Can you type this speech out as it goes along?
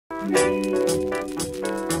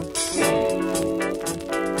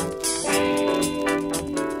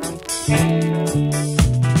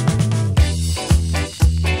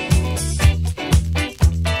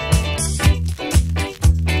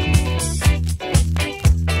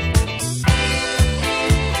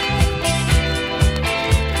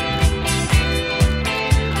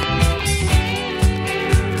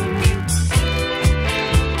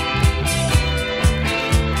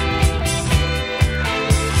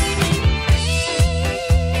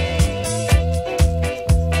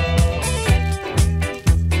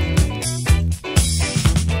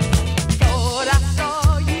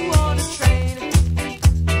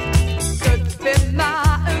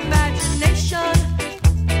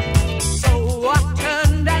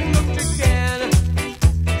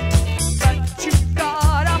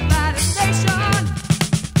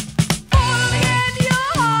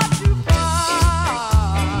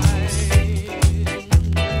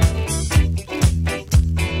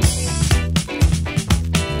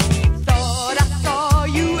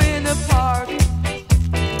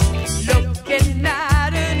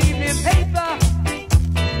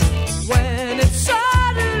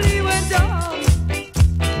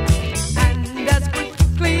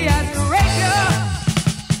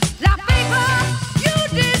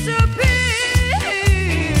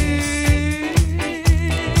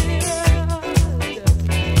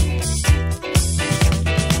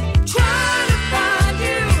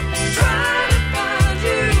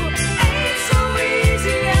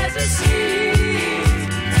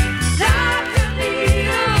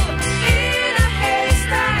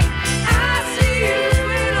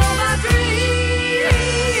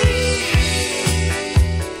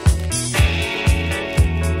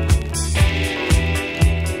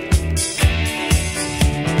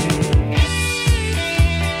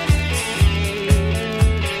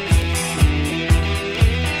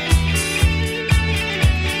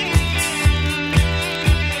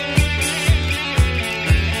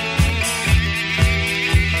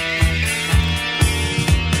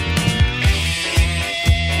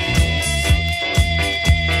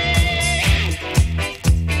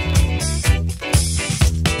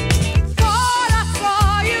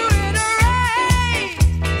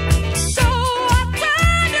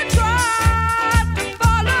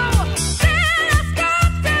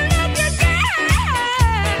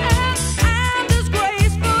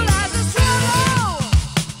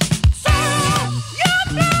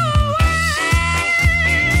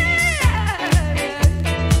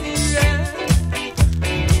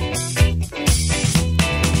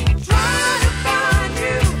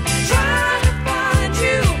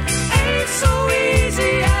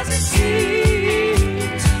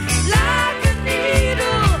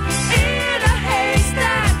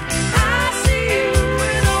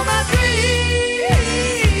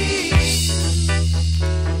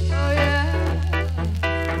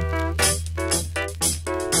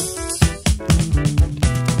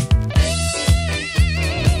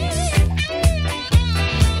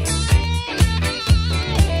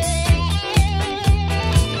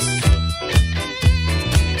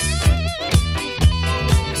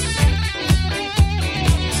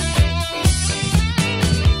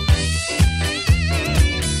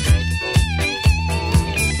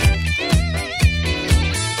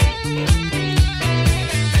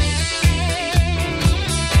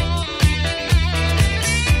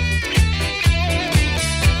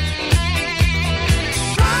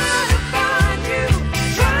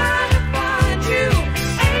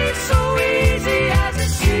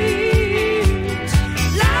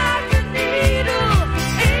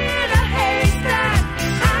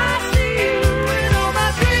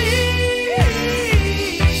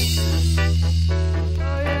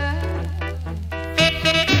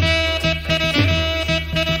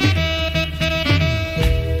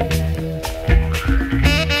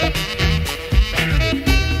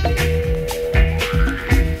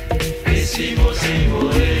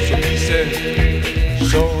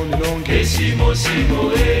Essimo,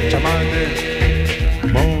 Simo, Chamane,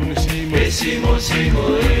 Mon, Simo, Essimo, Simo,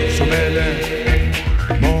 Somele,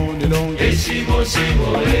 Mon, Long, Essimo,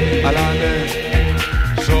 Simo, Alane,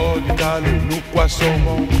 Solitalo, Nuqua,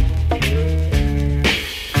 Somo.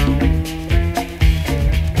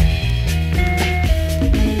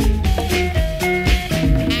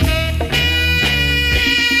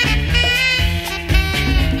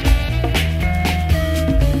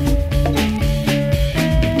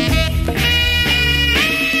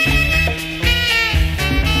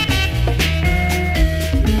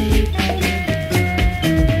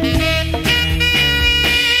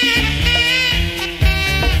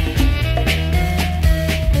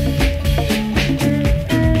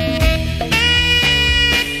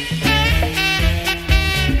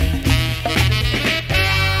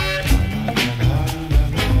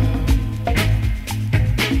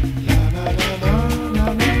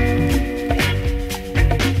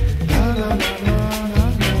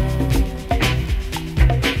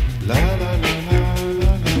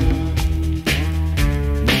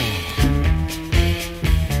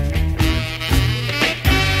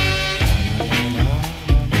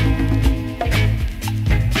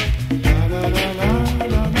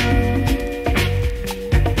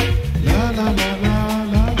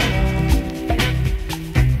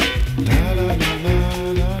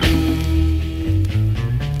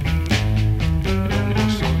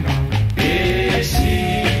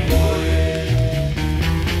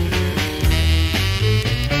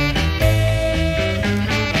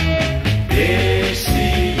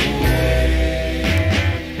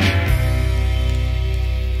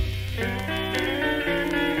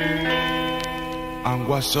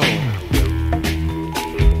 angoissant.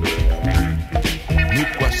 Nous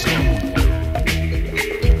croissons.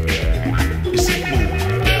 Essimo.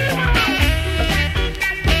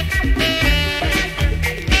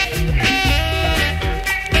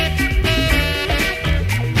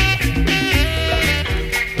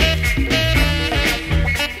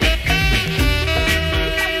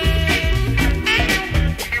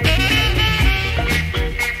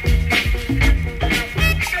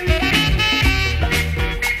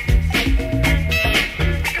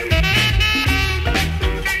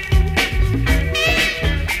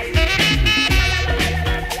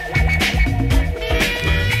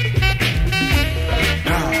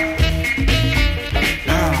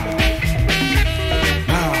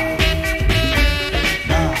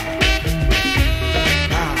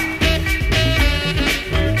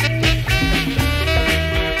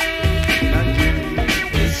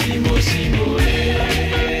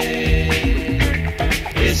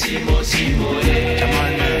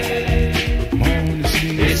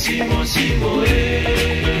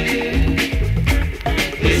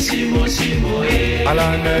 À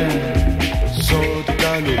la mer, sort de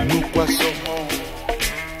galop, nous croissons.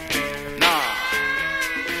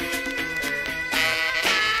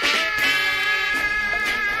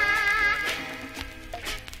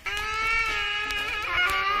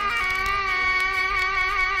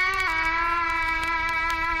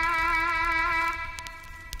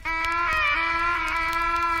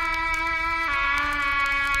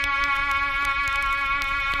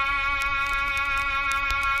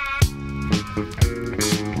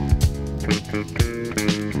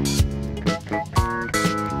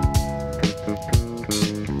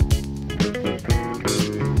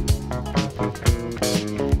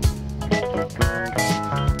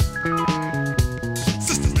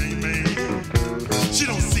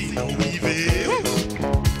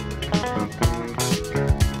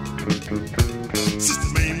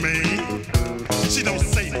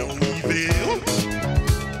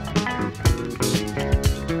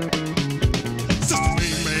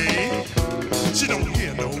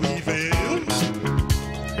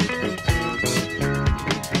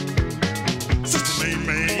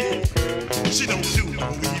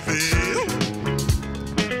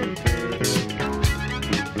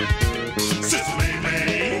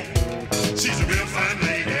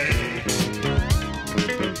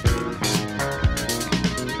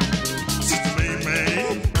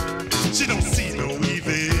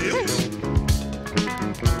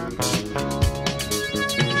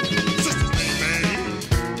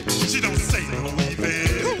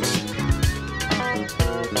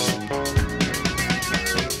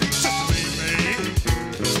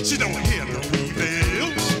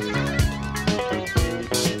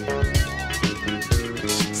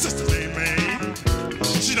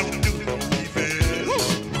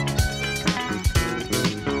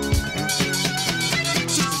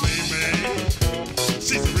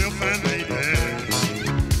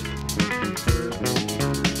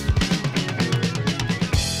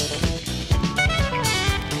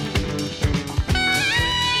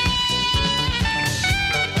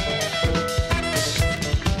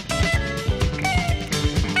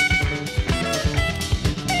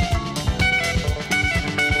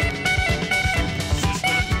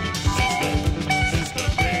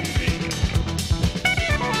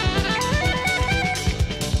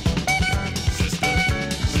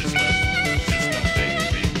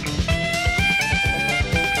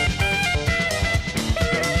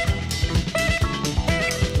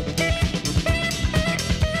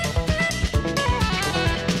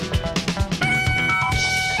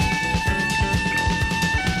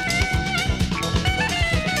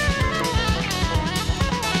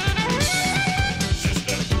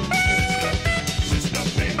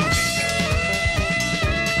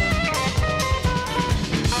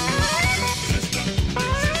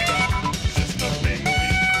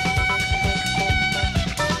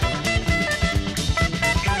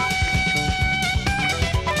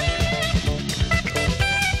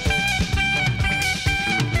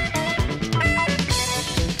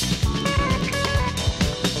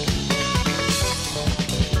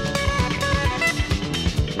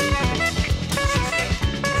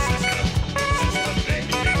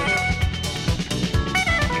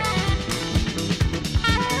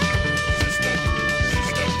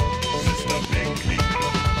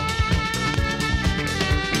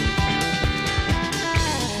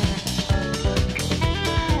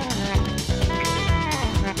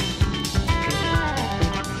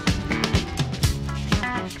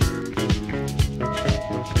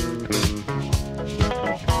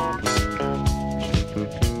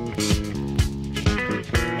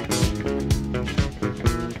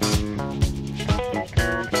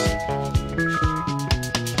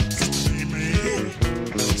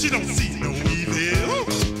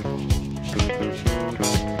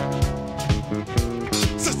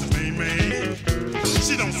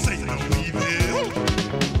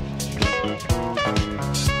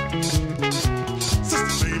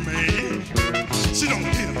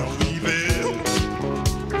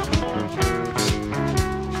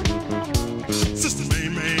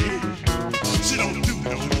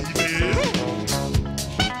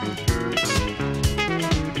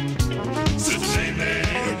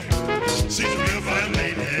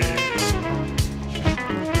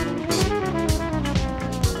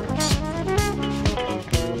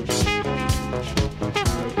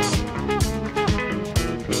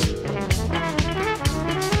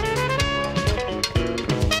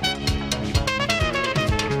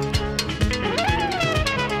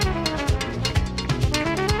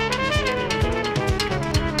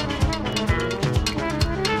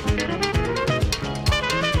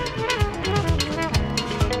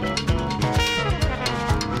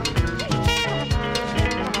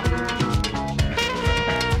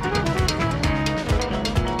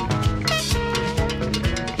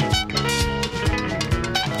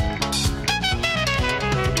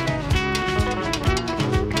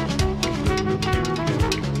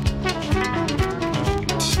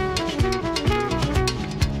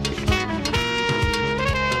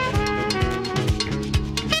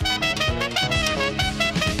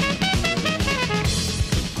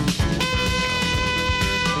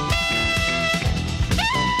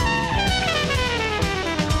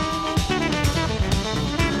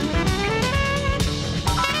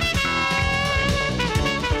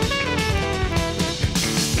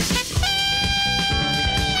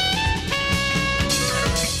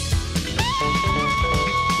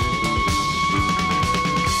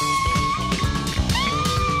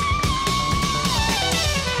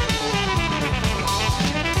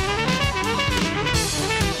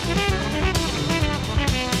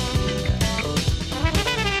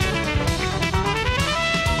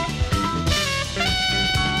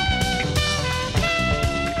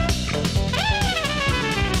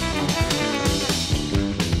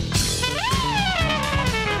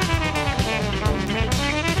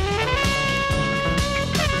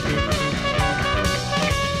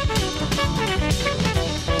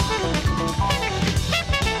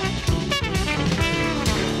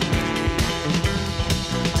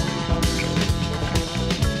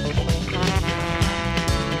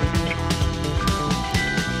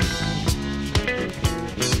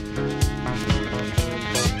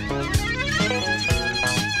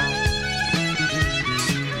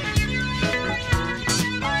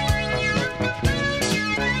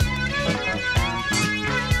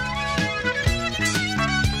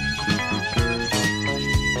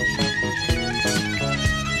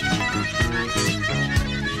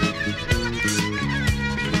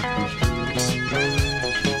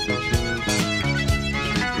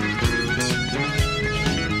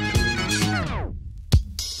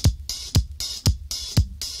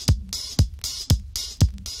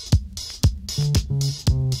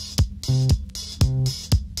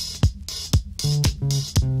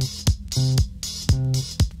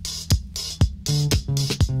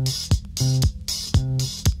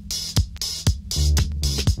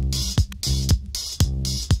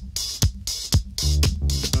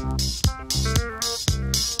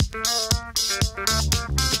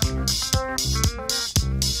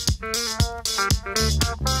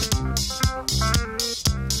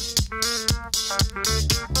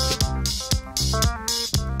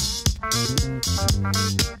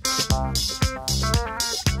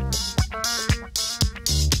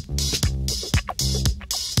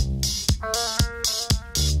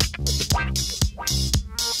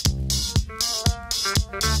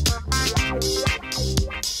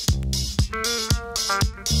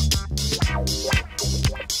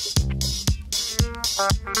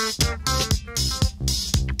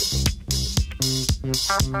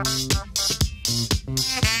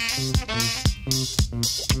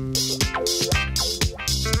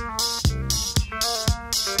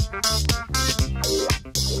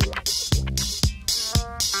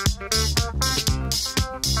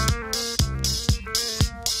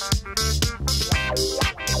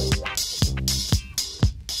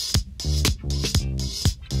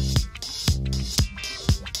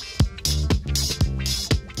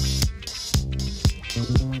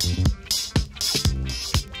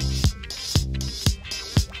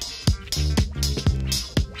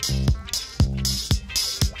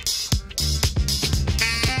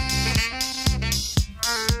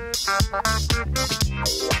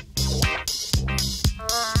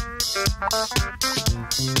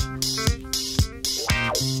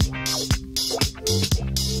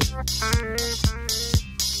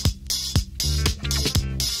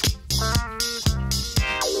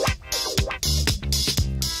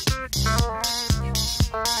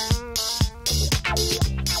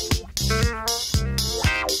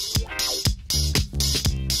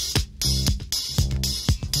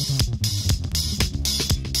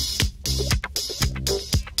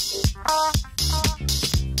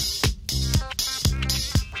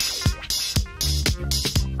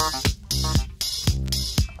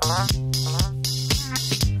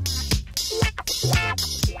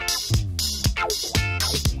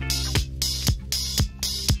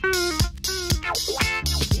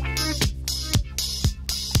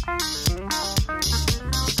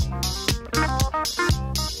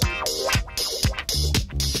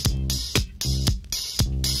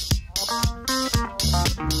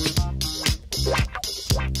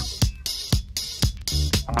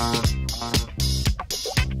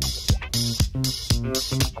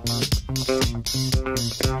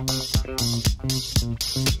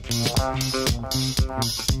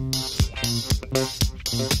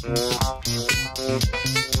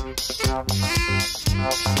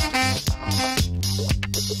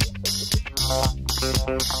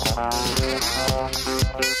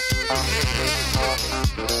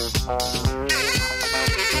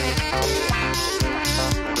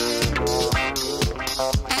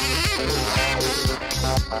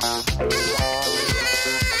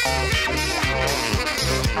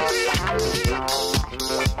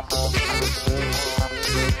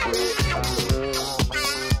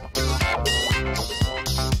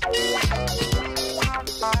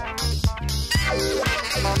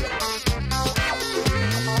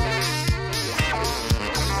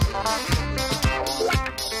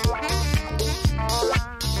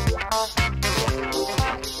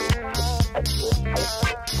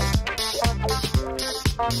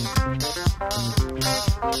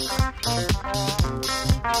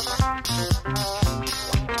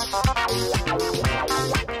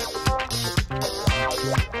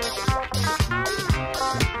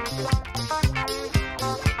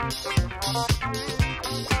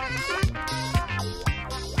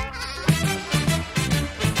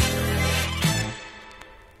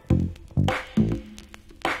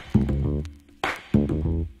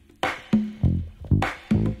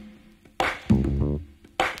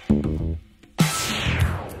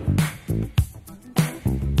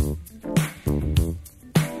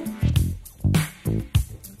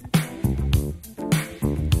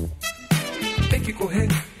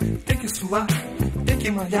 Tem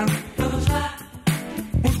que malhar, vamos lá.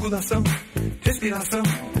 Musculação, respiração,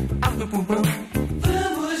 ar no pulmão,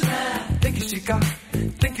 vamos lá. Tem que esticar,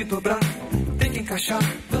 tem que dobrar, tem que encaixar,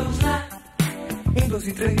 vamos lá. 1, 2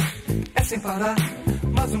 e 3, é sem parar,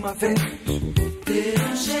 mais uma vez.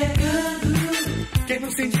 Verão chegando, quem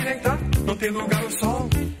não se endireitar, não tem lugar no sol.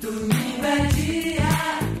 Domingo é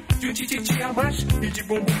dia de um tititi a mais e de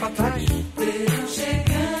bumbum pra trás. Verão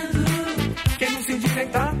chegando, quem não se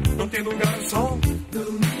endireitar, não tem lugar no sol.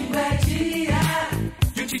 Domingo é dia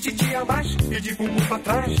de um tititi a mais e de bumbum pra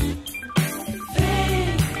trás.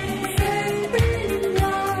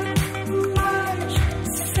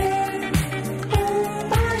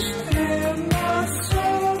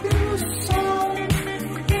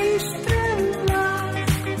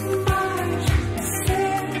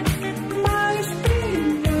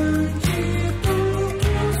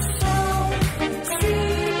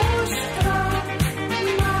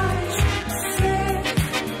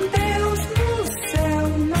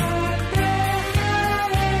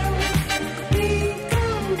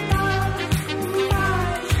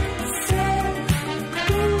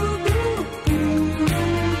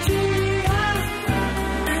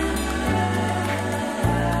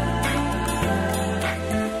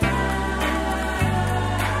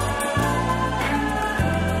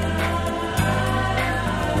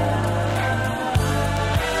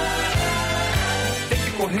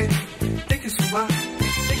 correr, tem que suar,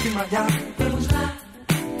 tem que malhar. Vamos lá.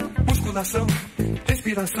 Musculação,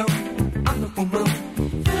 respiração, ar no pulmão.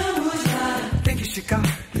 Vamos lá. Tem que esticar,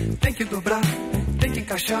 tem que dobrar, tem que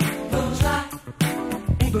encaixar. Vamos lá.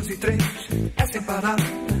 1, 2 e 3, é sem parar.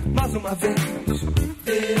 Mais uma vez.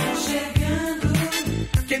 Verão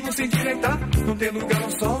chegando. Quem não se endireitar, não tem lugar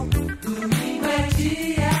ao sol. Domingo é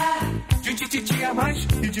dia de um tititi a mais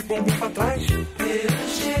e de bumbum pra trás. Verão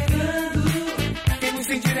chegando. Quem não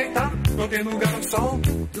se endireitar, não tem lugar ao sol.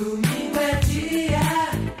 Domingo é dia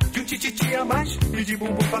de um tititi a mais e de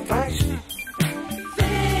bumbum pra trás.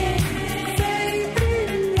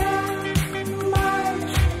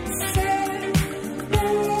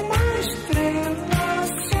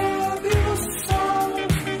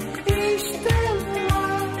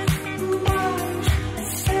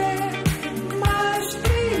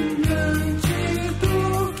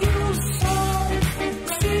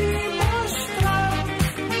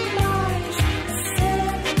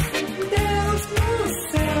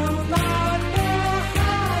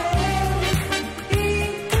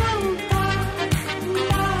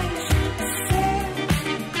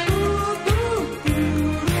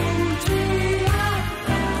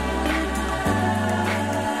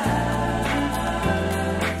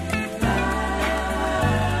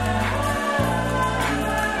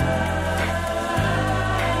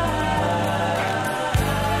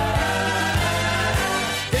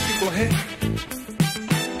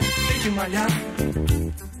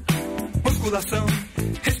 Musculação,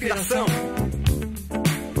 respiração.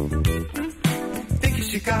 Tem que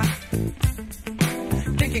esticar,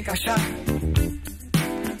 tem que encaixar.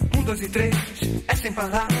 1, 2 e 3, é sem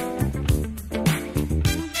parar.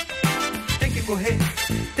 Tem que correr,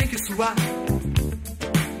 tem que suar.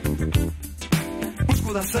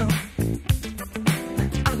 Musculação,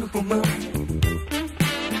 ar no pulmão.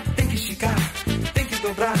 Tem que esticar, tem que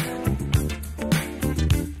dobrar.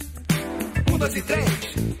 1, 2 e 3,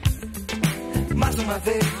 mais uma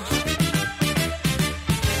vez.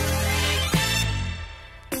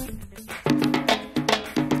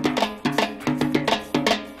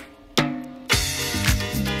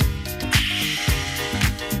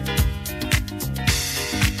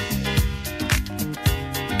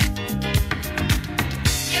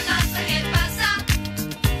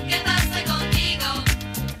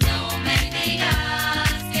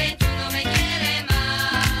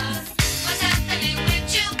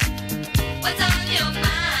 What's on your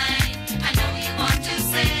mind?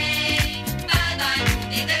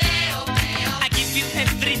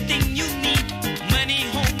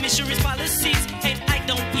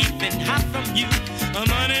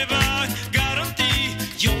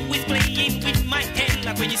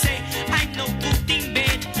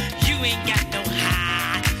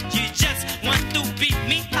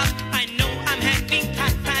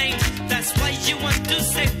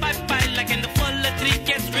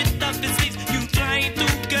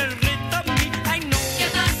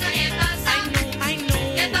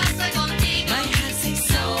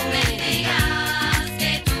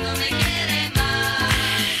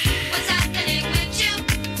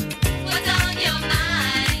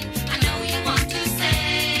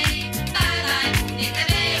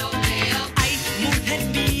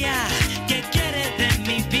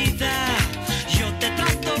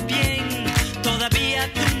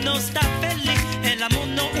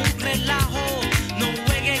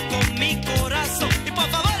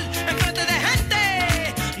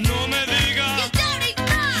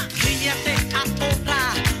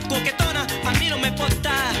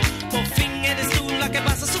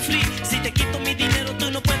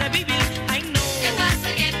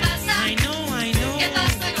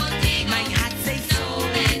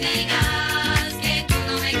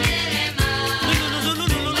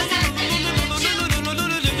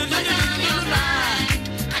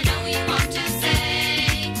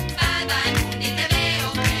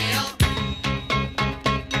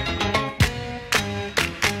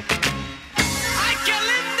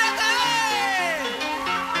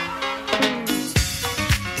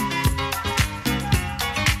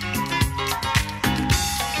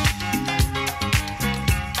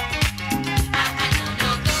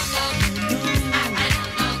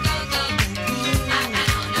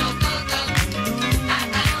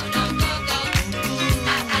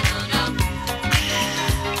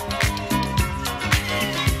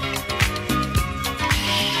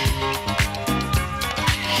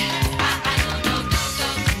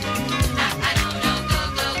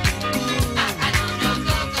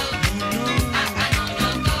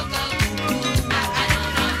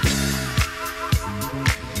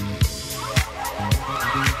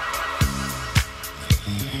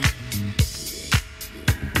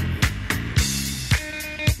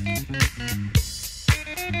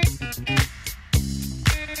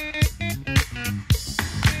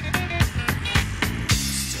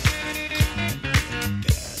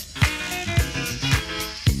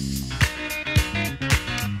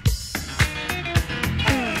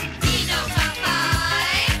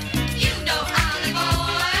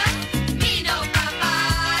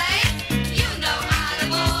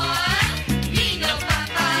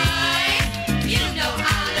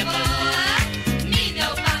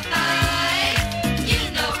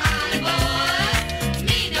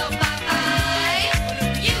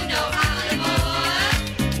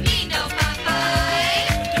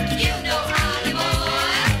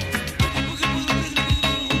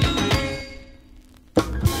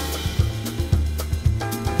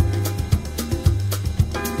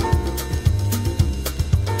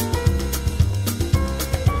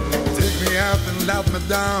 and laugh me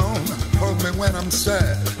down, hold me when I'm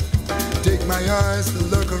sad. Take my eyes to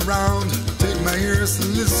look around, take my ears to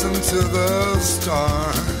listen to the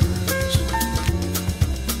stars.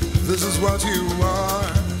 This is what you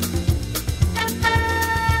are.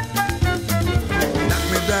 Knock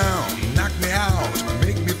me down, knock me out,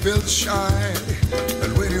 make me feel shy.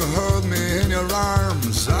 And when you hold me in your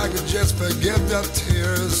arms, I could just forget the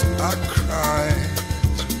tears I cried.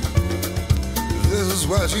 This is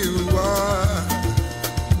what you are.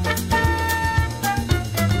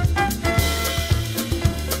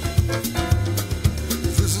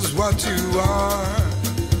 This is what you are.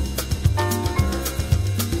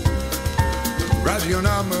 Write your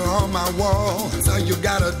number on my wall, that's all you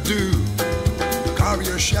gotta do. Carve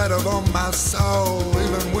your shadow on my soul,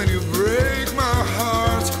 even when you break my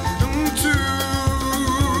heart in two.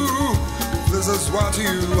 This is what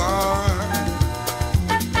you are.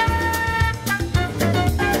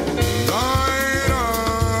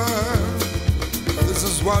 This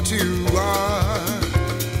is what you are.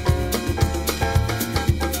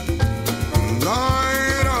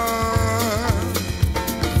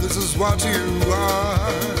 This is what you are.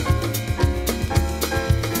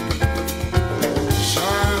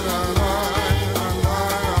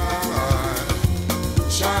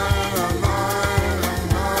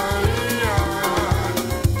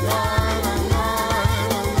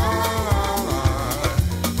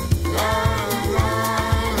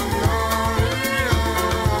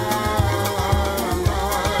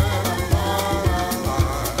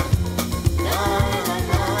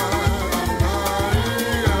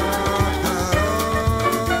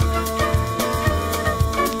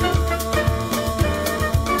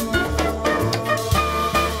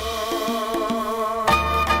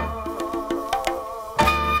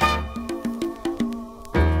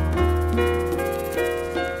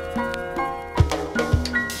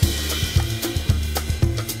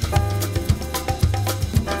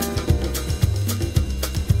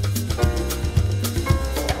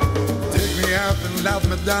 Laugh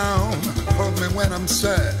me down, hold me when I'm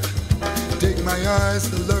sad. Take my eyes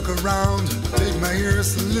to look around, take my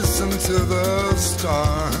ears to listen to the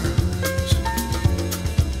stars.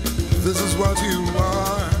 This is what you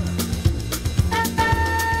are.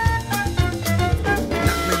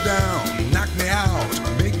 Knock me down, knock me out,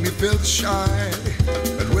 make me feel shy.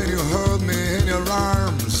 But when you hold me in your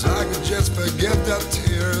arms, I could just forget the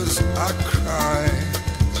tears I cried.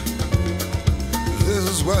 This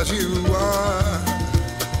is what you are.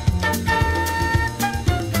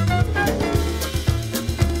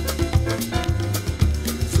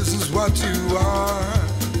 This is what you are.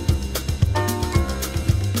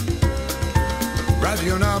 Write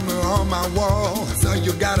your number on my wall, that's all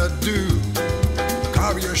you gotta do.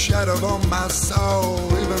 Carve your shadow on my soul,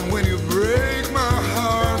 even when you break my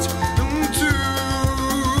heart in two.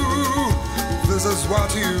 This is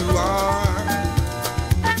what you are.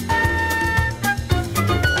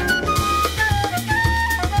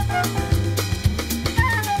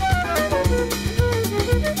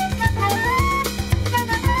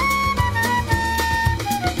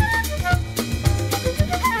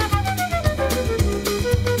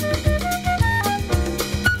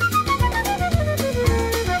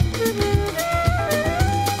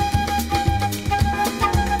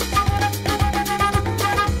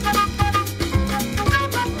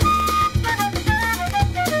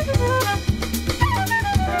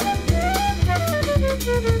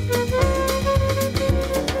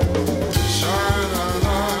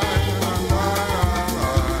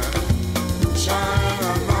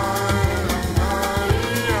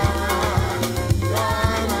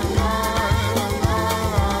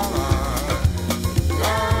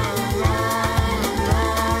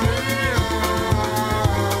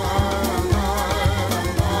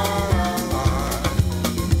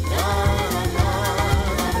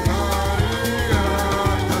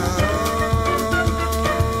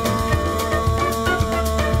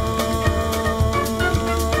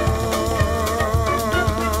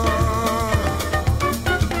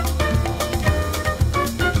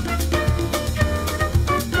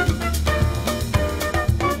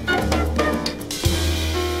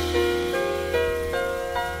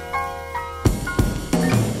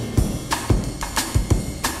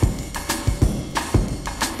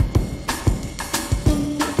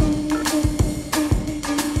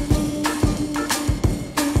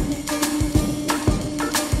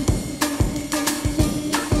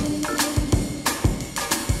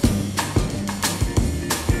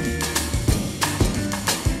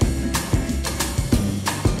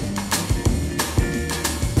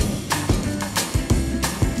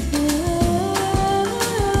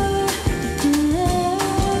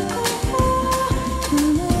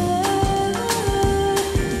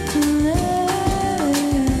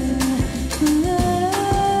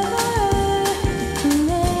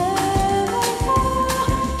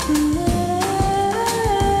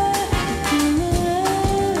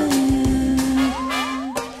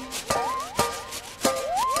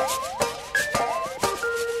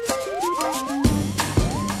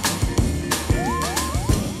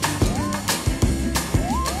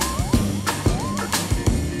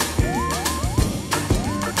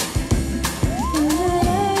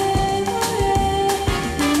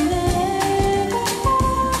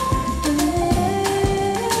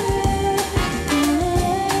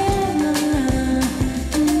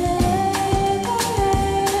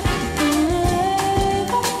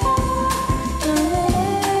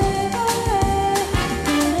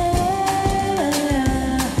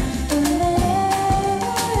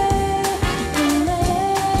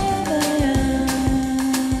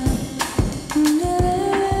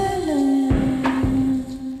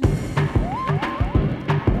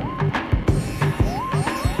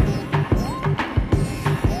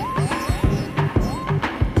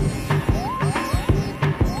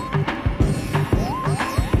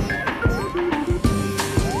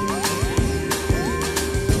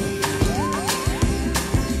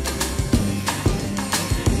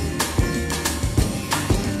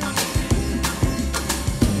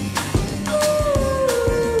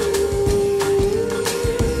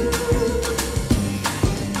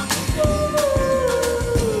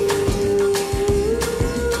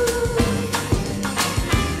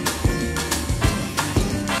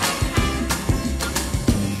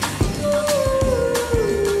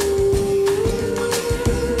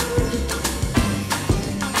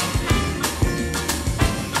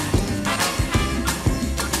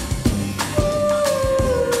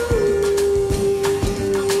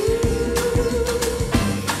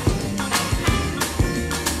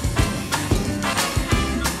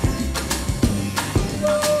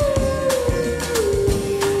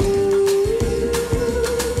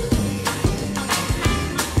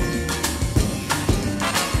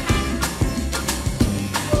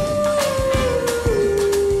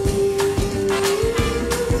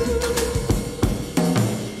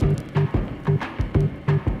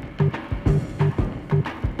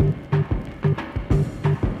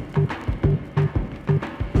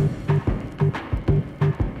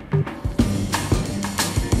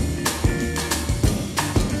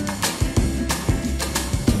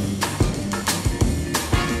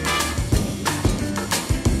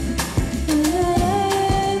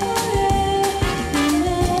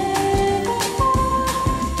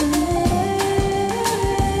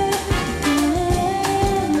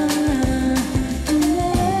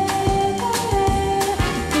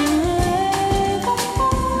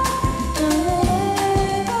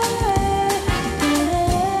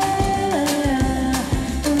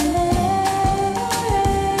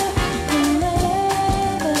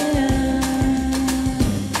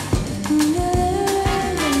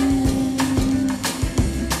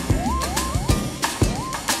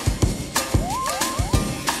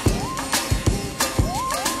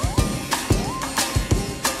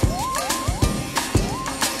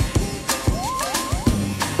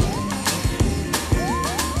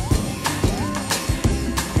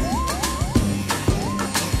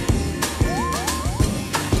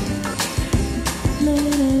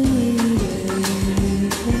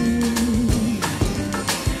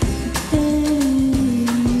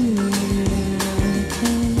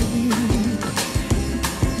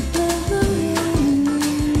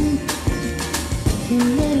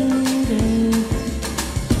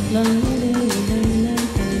 Biondi.